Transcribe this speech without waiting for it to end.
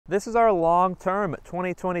This is our long-term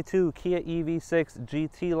 2022 Kia EV6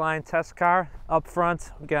 GT-Line test car. Up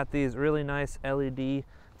front, we got these really nice LED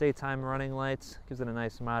daytime running lights. Gives it a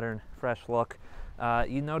nice modern, fresh look.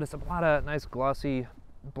 You notice a lot of nice glossy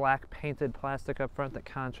black painted plastic up front that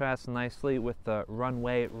contrasts nicely with the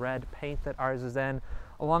runway red paint that ours is in.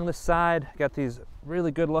 Along the side, got these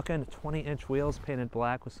really good looking 20-inch wheels painted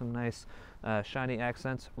black with some nice shiny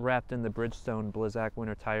accents wrapped in the Bridgestone Blizzak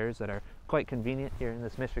winter tires that are quite convenient here in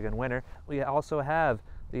this Michigan winter. We also have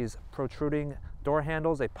these protruding door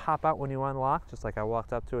handles. They pop out when you unlock, just like I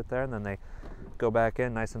walked up to it there, and then they go back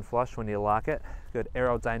in nice and flush when you lock it. Good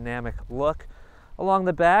aerodynamic look. Along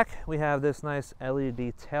the back, we have this nice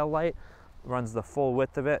LED tail light. Runs the full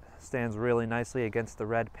width of it, stands really nicely against the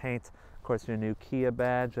red paint. Of course, your new Kia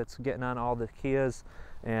badge that's getting on all the Kias.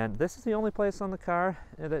 And this is the only place on the car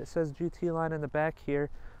that it says GT Line in the back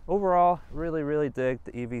here. Overall, really dig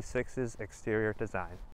the EV6's exterior design.